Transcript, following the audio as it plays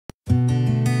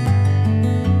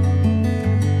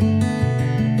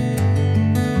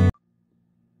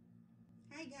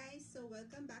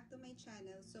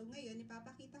So, ngayon,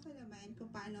 ipapakita ko naman kung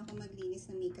paano ako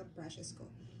maglinis ng makeup brushes ko.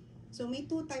 So, may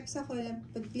two types ako ng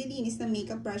paglilinis ng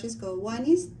makeup brushes ko. One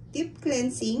is deep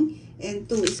cleansing and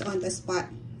two is on the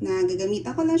spot. Na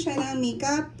gagamitan ko lang siya ng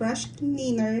makeup brush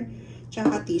cleaner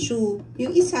tsaka tissue.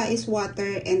 Yung isa is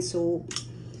water and soap.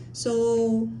 So,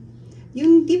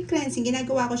 yung deep cleansing,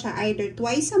 ginagawa ko siya either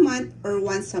twice a month or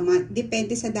once a month.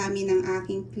 Depende sa dami ng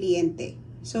aking kliyente.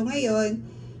 So, ngayon,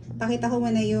 pakita ko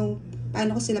muna yung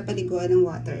paano ko sila paliguan ng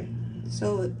water.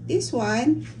 So, this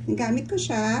one, nagamit ko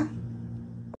siya.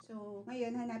 So,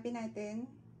 ngayon, hanapin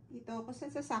natin ito kung saan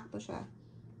sasakto siya.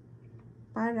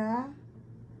 Para,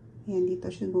 yan, dito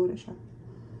siguro siya.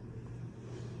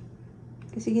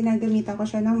 Kasi ginagamitan ko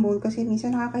siya ng bowl kasi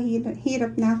minsan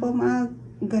nakakahirap na ako mag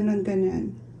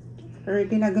ganon-ganon. Or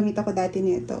ginagamit ako dati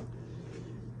nito.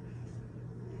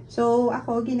 So,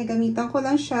 ako, ginagamitan ko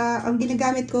lang siya. Ang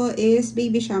ginagamit ko is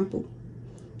baby shampoo.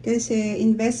 Kasi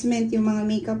investment yung mga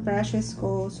makeup brushes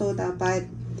ko. So, dapat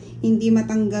hindi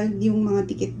matanggal yung mga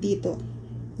dikit dito.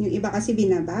 Yung iba kasi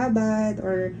binababad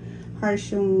or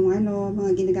harsh yung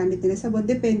mga ginagamit nila sabon.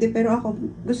 Depende. Pero ako,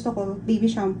 gusto ko baby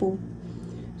shampoo.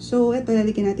 So, ito,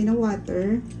 lalagyan natin ng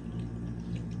water.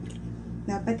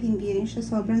 Dapat hindi rin siya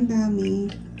sobrang dami.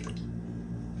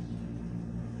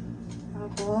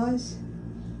 Tapos,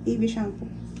 baby shampoo.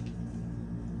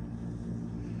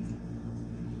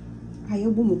 Ayaw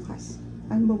bumukas.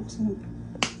 Paano bubuksan?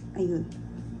 Ayun.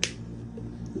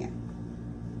 Yan.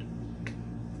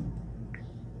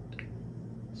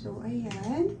 So,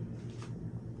 ayan.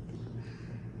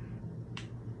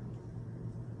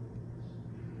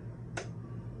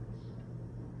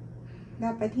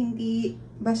 Dapat hindi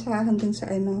basa hanggang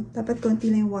sa dapat konti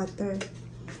lang yung water.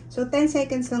 So, 10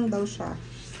 seconds lang daw siya.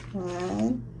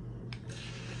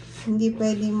 1. Hindi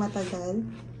pwedeng matagal.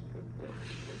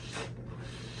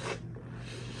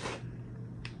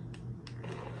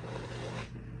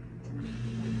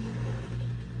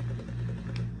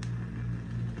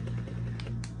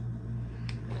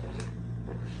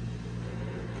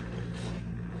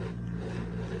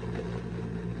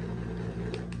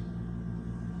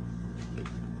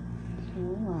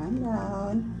 One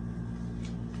down.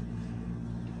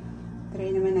 Try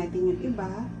naman natin yung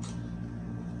iba.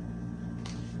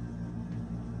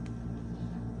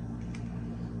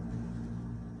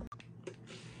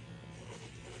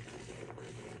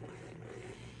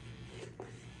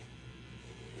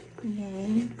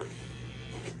 Ayan.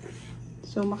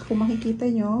 So, kung makikita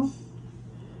nyo,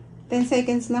 10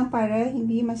 seconds lang para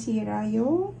hindi masira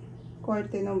yung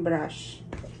korte ng brush.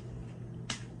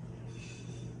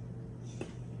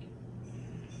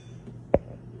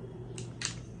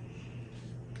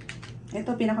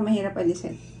 Ito, pinakamahirap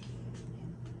alisin.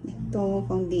 Ito,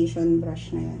 foundation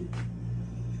brush na yan.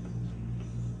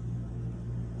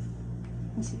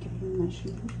 Masikip naman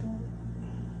siya dito.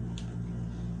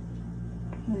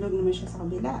 Nalog naman siya sa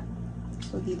kabila.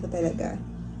 So, dito talaga.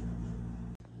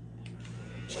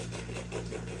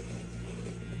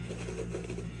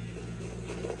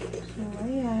 So,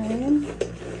 ayan.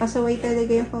 Pasaway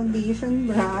talaga yung foundation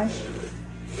brush.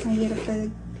 Mahirap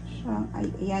talaga.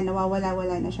 Ayan,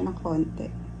 nawawala-wala na siya ng konti.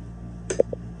 Okay.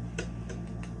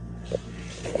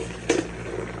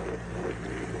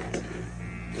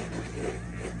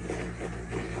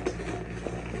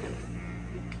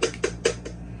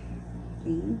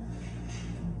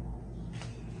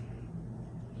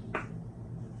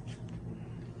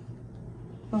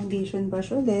 Foundation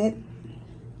brush ulit.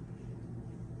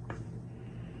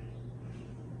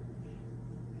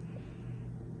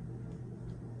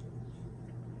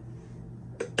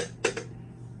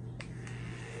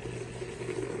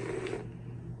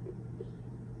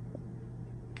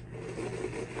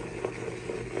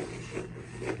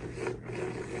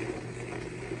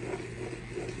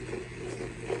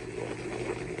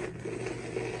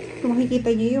 Kung makikita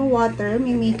niyo yung water,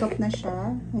 may makeup na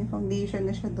siya. May foundation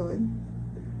na siya doon.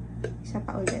 Isa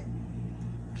pa ulit.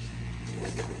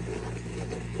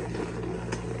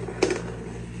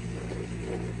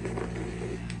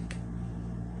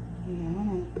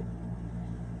 Ayan.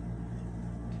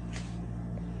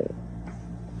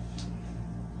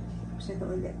 Tapos ito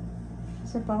ulit.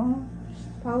 Isa pa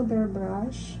powder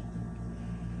brush.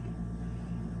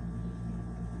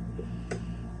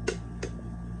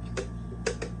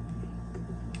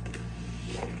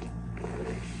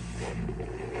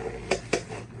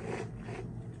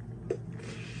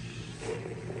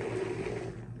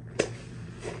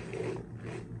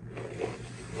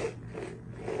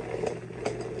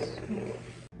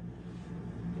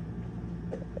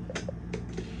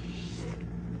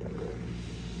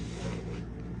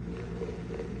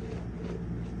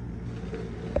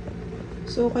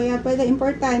 So, kaya pala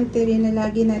importante rin na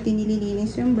lagi natin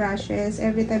nililinis yung brushes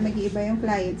every time mag-iiba yung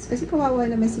clients. Kasi kawawa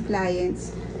naman si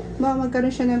clients. Baka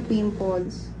magkaroon siya ng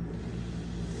pimples.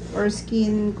 Or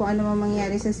skin, kung ano man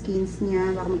mangyari sa skins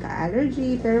niya. Baka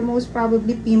magka-allergy. Pero most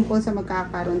probably pimples ang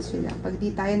magkakaroon sila pag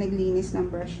di tayo naglinis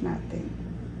ng brush natin.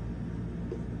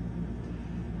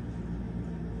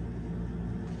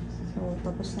 So,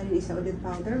 tapos na rin isa ulit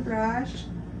powder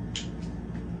brush.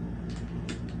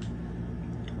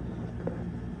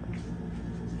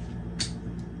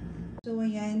 So,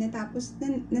 ayan, natapos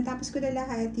ko na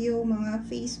lahat yung mga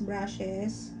face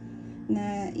brushes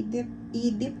na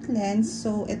i-deep cleanse.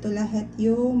 So, ito lahat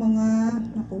yung mga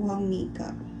nakuhang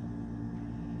makeup.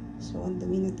 So, ang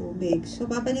dumi na tubig. So,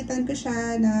 papalitan ko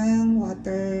siya ng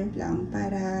water lang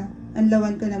para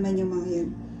anlawan ko naman yung mga yun.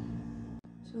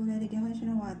 So, lalagyan ko na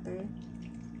siya ng water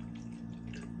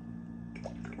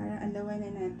para anlawan na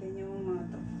natin yung mga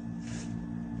to.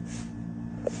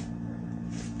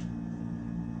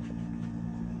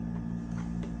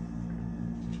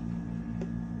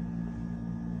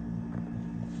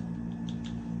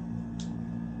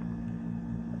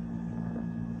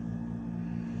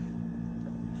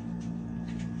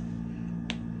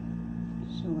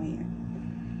 So, ayan.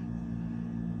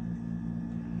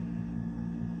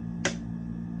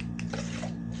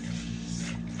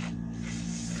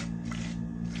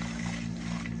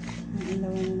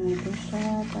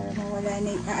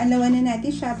 Aalawan na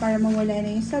natin siya para mawala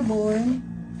na yung sabon.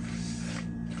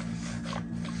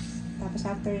 Tapos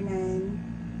after nan,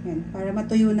 yan, para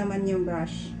matuyo naman yung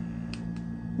brush.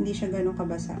 Hindi siya ganun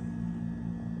kabasa.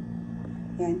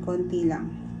 Yan, konti lang.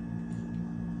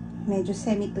 Medyo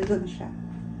semi-tuyo na siya.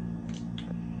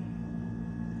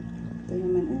 Ito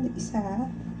naman ulit isa.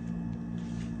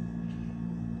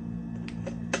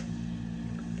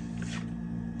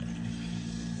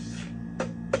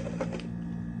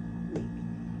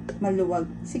 Maluwag.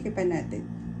 Sikipan natin.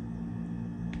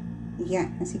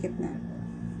 Yan, nasikip na.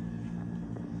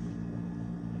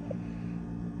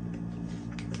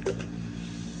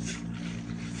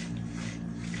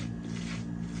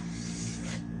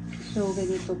 So,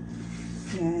 ganito.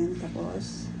 Yan,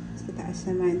 tapos sa taas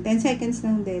naman. 10 seconds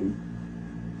lang din.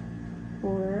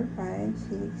 4, 5,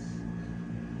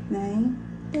 6, 9,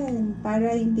 10.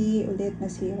 Para hindi ulit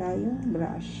masira yung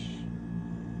brush.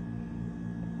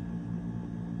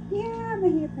 Yeah,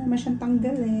 mahirap naman siyang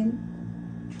tanggalin.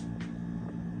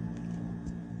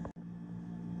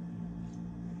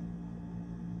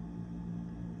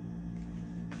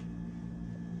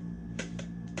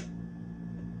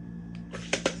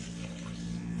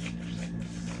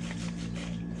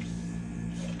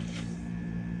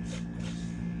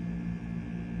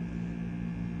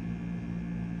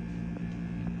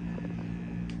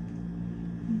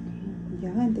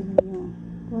 Yan, tingnan nyo.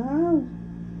 Wow!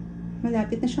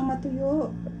 Malapit na siyang matuyo.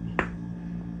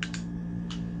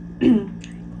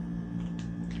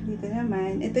 Dito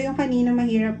naman. Ito yung kanina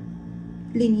mahirap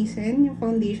linisin, yung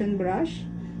foundation brush.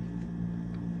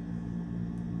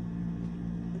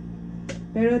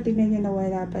 Pero tingnan nyo na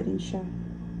wala pa rin siya.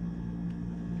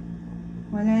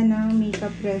 Wala nang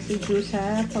makeup residue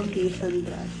sa foundation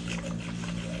brush.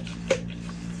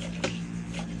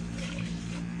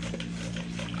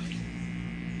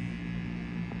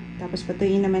 Tapos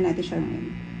patuyin naman natin siya ngayon.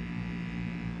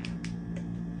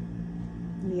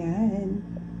 Yan.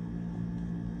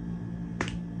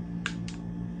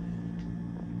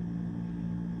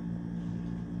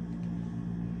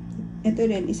 Ito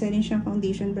rin, isa rin siyang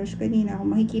foundation brush kanina.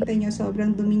 Kung makikita nyo,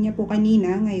 sobrang dumi niya po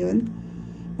kanina. Ngayon,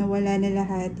 nawala na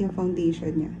lahat yung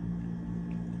foundation niya.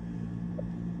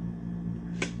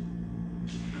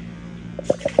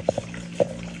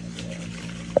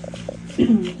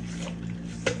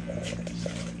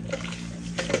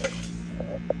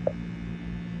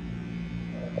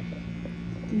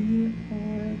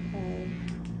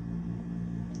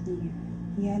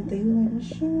 Yan, tayo na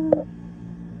siya.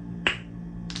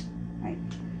 Ay.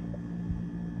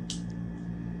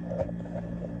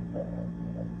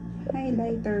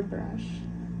 Highlighter brush.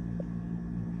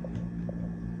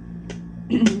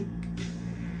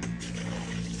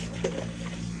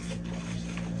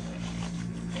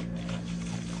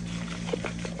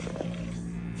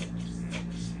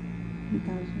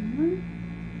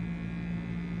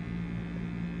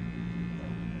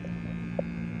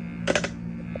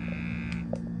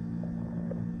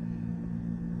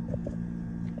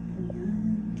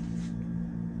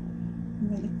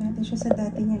 Balik natin siya sa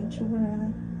dati niya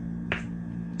itsura.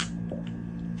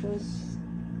 Tapos,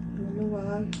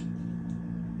 maluwag.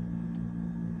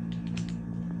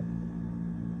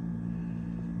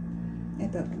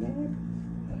 Ito ulit.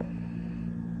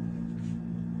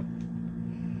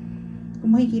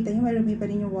 Kung makikita nyo, marumi pa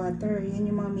rin yung water. Yan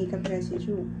yung mga makeup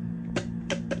residue.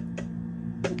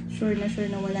 Sure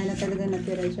na wala na talaga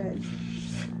natira dyan.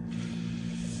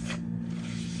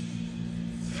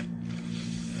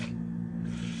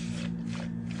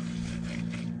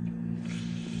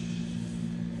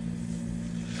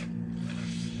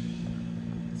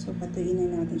 So, patuyin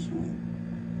na natin siya ngayon.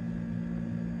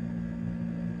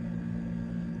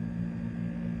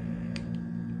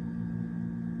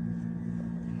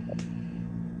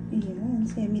 Ayan,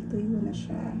 semi-tuyo na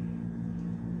siya.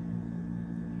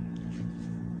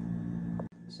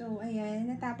 So, ayan,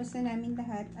 natapos na namin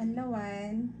lahat. Ang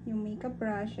lawan, yung makeup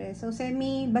brushes. So,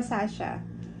 semi-basa siya.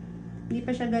 Hindi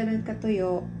pa siya gano'n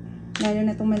katuyo. Lalo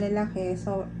na itong malalaki.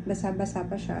 So, basa-basa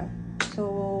pa siya.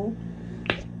 So,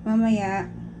 mamaya,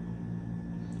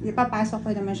 ipapasok ko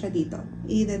naman siya dito.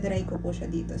 I-dry ko po siya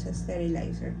dito sa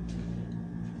sterilizer.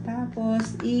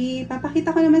 Tapos,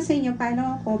 ipapakita ko naman sa inyo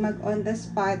paano ako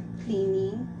mag-on-the-spot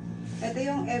cleaning. Ito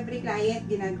yung every client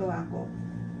ginagawa ko.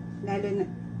 Lalo na,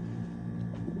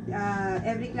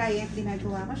 every client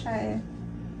ginagawa ko siya.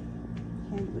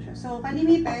 Hand ko siya. So,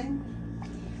 kalimitan,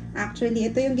 actually,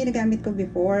 ito yung ginagamit ko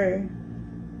before.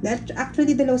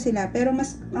 Actually, dalaw sila. Pero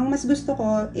ang mas gusto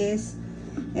ko is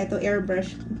ito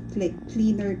airbrush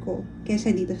cleaner ko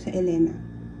kaysa dito sa Elena.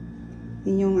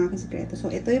 Yun yung aking sekreto.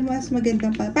 So, ito yung mas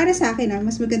magandang para sa akin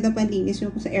mas magandang panlinis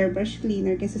yung sa airbrush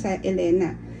cleaner kaysa sa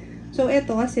Elena. So,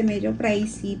 ito kasi medyo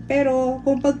pricey. Pero,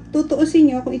 kung pagtutuusin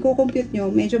nyo, kung i-compute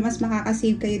nyo, medyo mas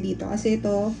makakasave kayo dito. Kasi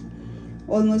ito,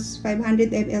 almost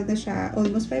 500 ml na siya.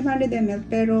 Almost 500 ml.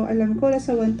 Pero, alam ko,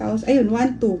 nasa 1,000. Ayun,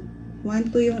 1,200.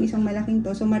 1,200 yung isang malaking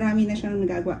to. So, marami na siyang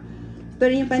nagagawa. Ito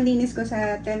rin yung panlinis ko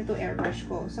sa 10-2 airbrush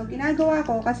ko. So, ginagawa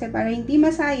ko kasi para hindi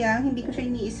masayang, hindi ko siya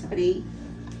ini-spray.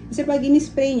 Kasi pag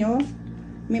ini-spray nyo,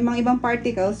 may mga ibang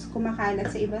particles kumakalat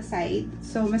sa iba side.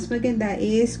 So, mas maganda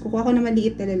is, kukuha ko na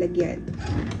maliit na lalagyan.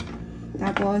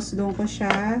 Tapos, doon ko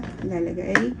siya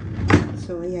lalagay.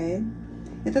 So, ayan.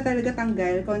 Ito talaga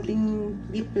tanggal. Konting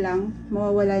dip lang.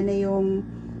 Mawawala na yung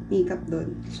makeup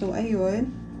doon. So,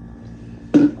 ayun.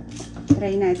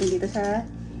 Try natin dito sa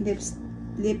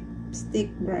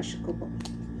lipstick brush ko po.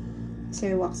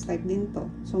 Kasi wax type din to.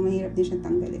 So, mahirap din siyang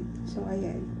tanggalin. So,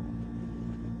 ayan.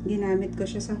 Ginamit ko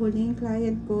siya sa huling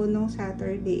client ko nung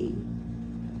Saturday.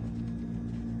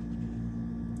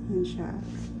 Yan siya.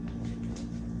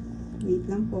 Wait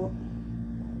lang po.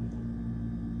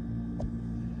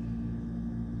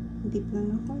 Dip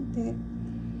lang ng konti.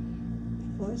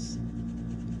 Tapos,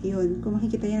 yun. Kung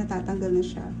makikita niya, natatanggal na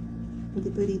siya.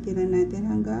 Ulit-ulitin na natin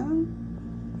hanggang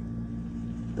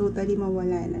totally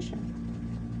mawala na siya.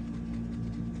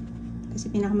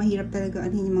 Kasi pinakamahirap talaga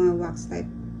ano yung mga wax type.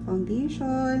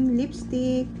 Foundation,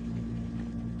 lipstick,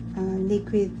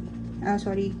 liquid,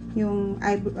 yung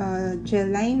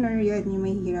gel liner, yun yung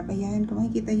mahihirap. Ayan, kung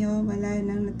makikita nyo, wala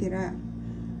nang natira.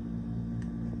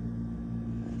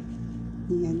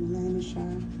 Ayan, wala na siya.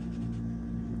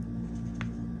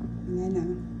 Wala na.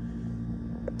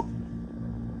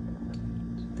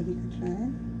 Tabi ka siya.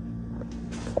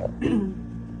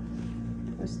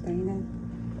 Tapos tayo na.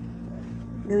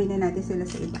 Gawin na natin sila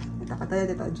sa iba. Ito, katulad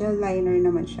ito. Gel liner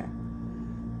naman siya.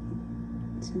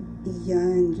 So,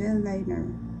 yan. Gel liner.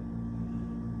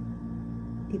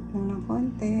 Tip lang ng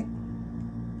konti.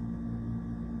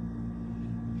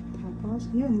 Tapos,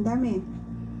 yun. Dami.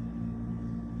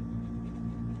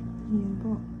 Yan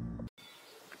po.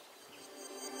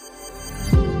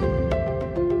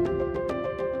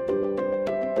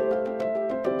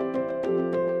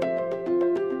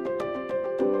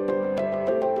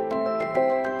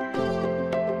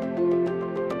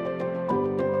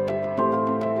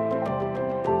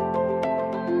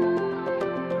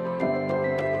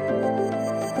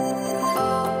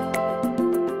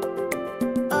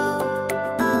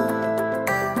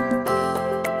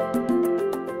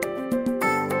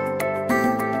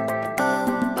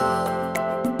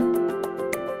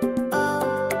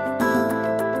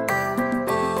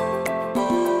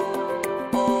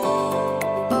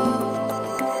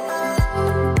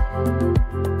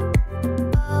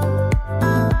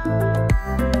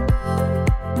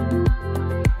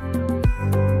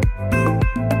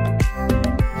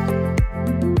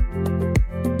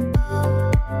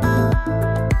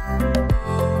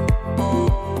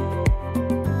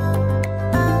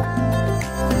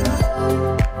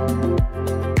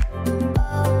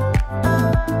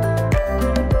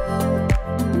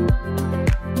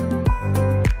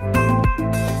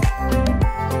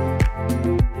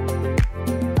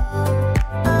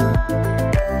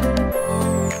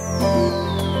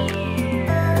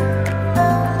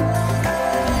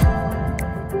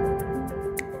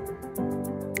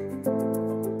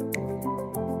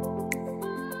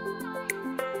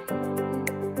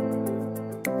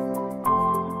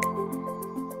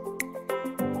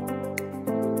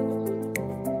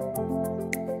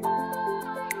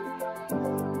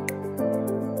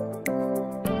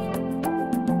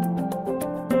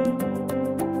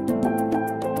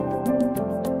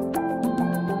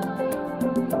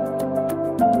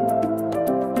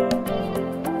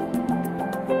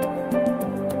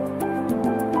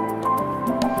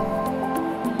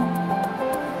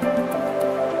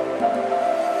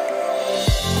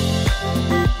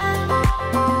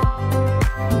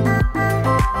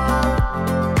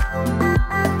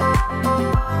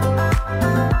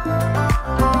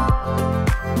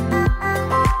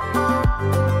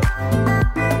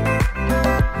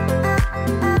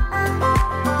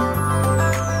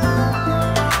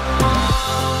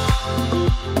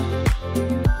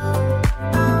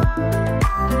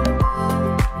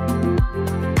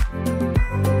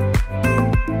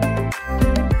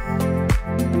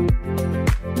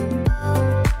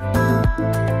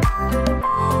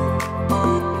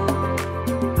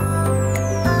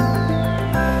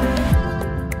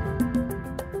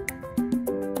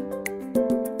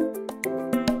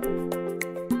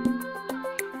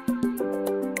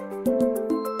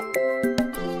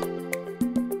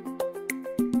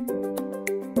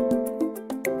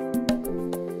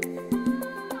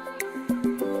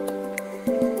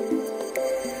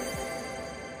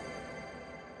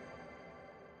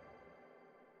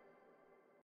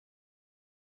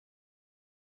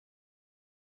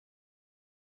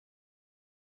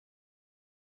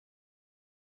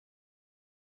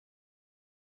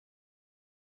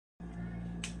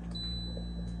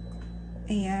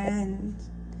 Ayan.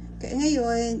 Kaya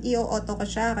ngayon, i-auto ko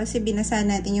siya kasi binasa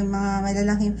natin yung mga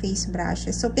malalaking face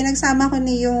brushes. So, pinagsama ko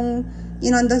na yung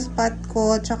on the spot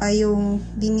ko, tsaka yung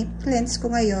deep cleanse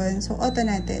ko ngayon. So, auto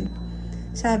natin.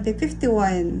 Sabi,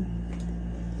 51.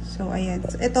 So, ayan.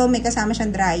 So, ito, may kasama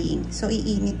siyang drying. So,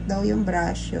 iinit daw yung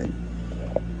brush yun.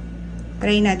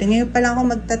 Try natin. Ngayon pa lang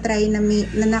ako magta-try na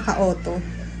naka-auto.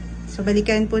 So,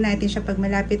 balikan po natin siya pag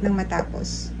malapit ng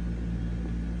matapos.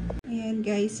 Ayan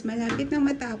guys, malapit nang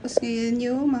matapos ngayon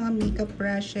yung mga makeup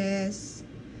brushes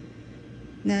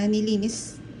na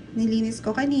nilinis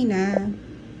ko kanina.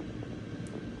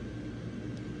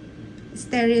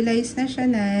 Sterilize na siya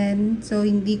nan. So,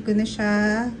 hindi ko na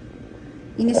siya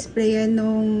inisprayan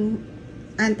nung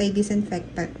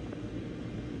anti-disinfectant.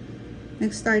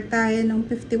 Nag-start tayo nung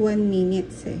 51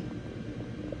 minutes eh.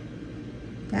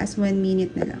 Last 1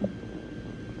 minute na lang.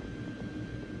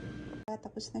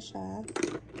 Tapos na siya.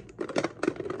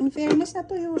 In fairness,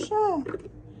 natuyo siya.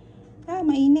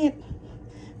 Mainit.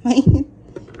 Mainit.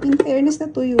 In fairness,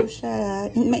 natuyo siya.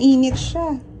 Mainit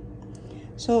siya.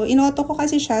 So, inoto ko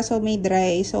kasi siya. So, may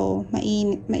dry. So,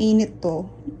 mainit to.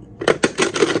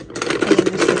 Ayan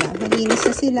na sila. Malinis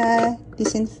na sila.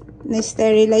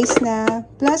 Na-sterilize na.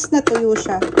 Plus, natuyo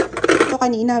siya. Ito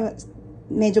kanina,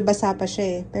 medyo basa pa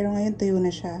siya eh. Pero ngayon, tuyo na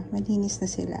siya. Malinis na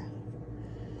sila.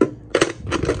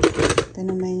 Ito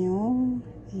naman yung,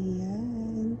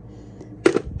 ayan.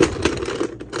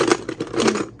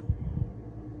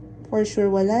 For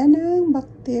sure, wala nang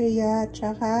bacteria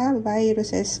tsaka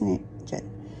viruses nga dyan.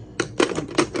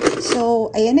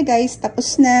 So, ayan na guys.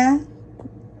 Tapos na.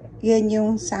 Yan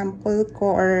yung sample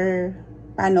ko or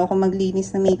paano ako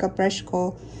maglinis ng makeup brush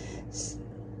ko.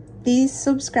 Please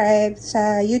subscribe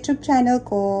sa YouTube channel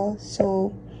ko.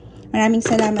 So, maraming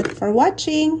salamat for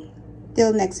watching.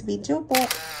 Till next video po.